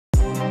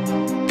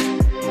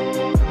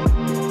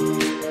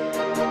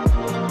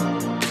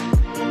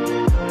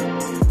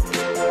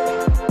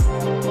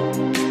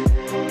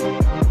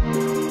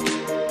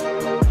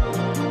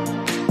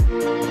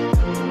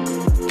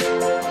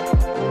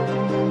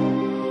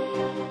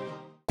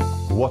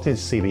what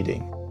is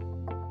CBD?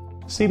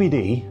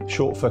 CBD,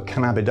 short for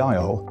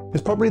cannabidiol,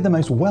 is probably the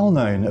most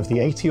well-known of the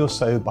 80 or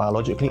so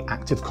biologically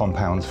active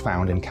compounds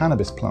found in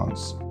cannabis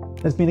plants.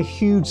 There's been a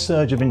huge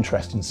surge of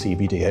interest in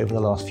CBD over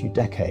the last few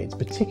decades,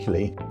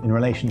 particularly in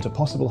relation to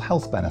possible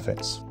health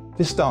benefits.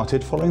 This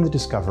started following the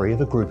discovery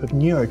of a group of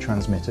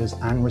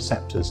neurotransmitters and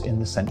receptors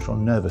in the central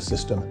nervous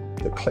system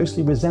that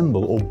closely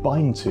resemble or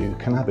bind to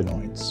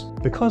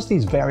cannabinoids. Because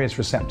these various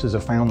receptors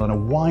are found on a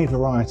wide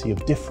variety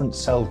of different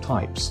cell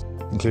types,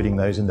 including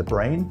those in the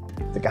brain,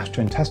 the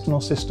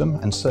gastrointestinal system,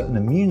 and certain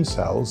immune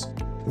cells,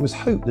 it was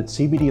hoped that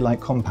CBD-like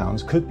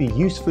compounds could be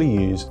usefully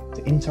used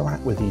to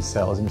interact with these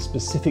cells in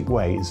specific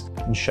ways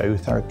and show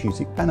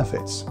therapeutic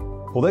benefits.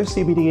 Although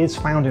CBD is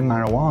found in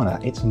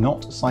marijuana, it's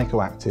not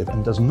psychoactive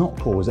and does not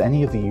cause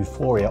any of the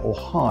euphoria or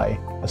high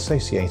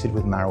associated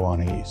with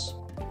marijuana use.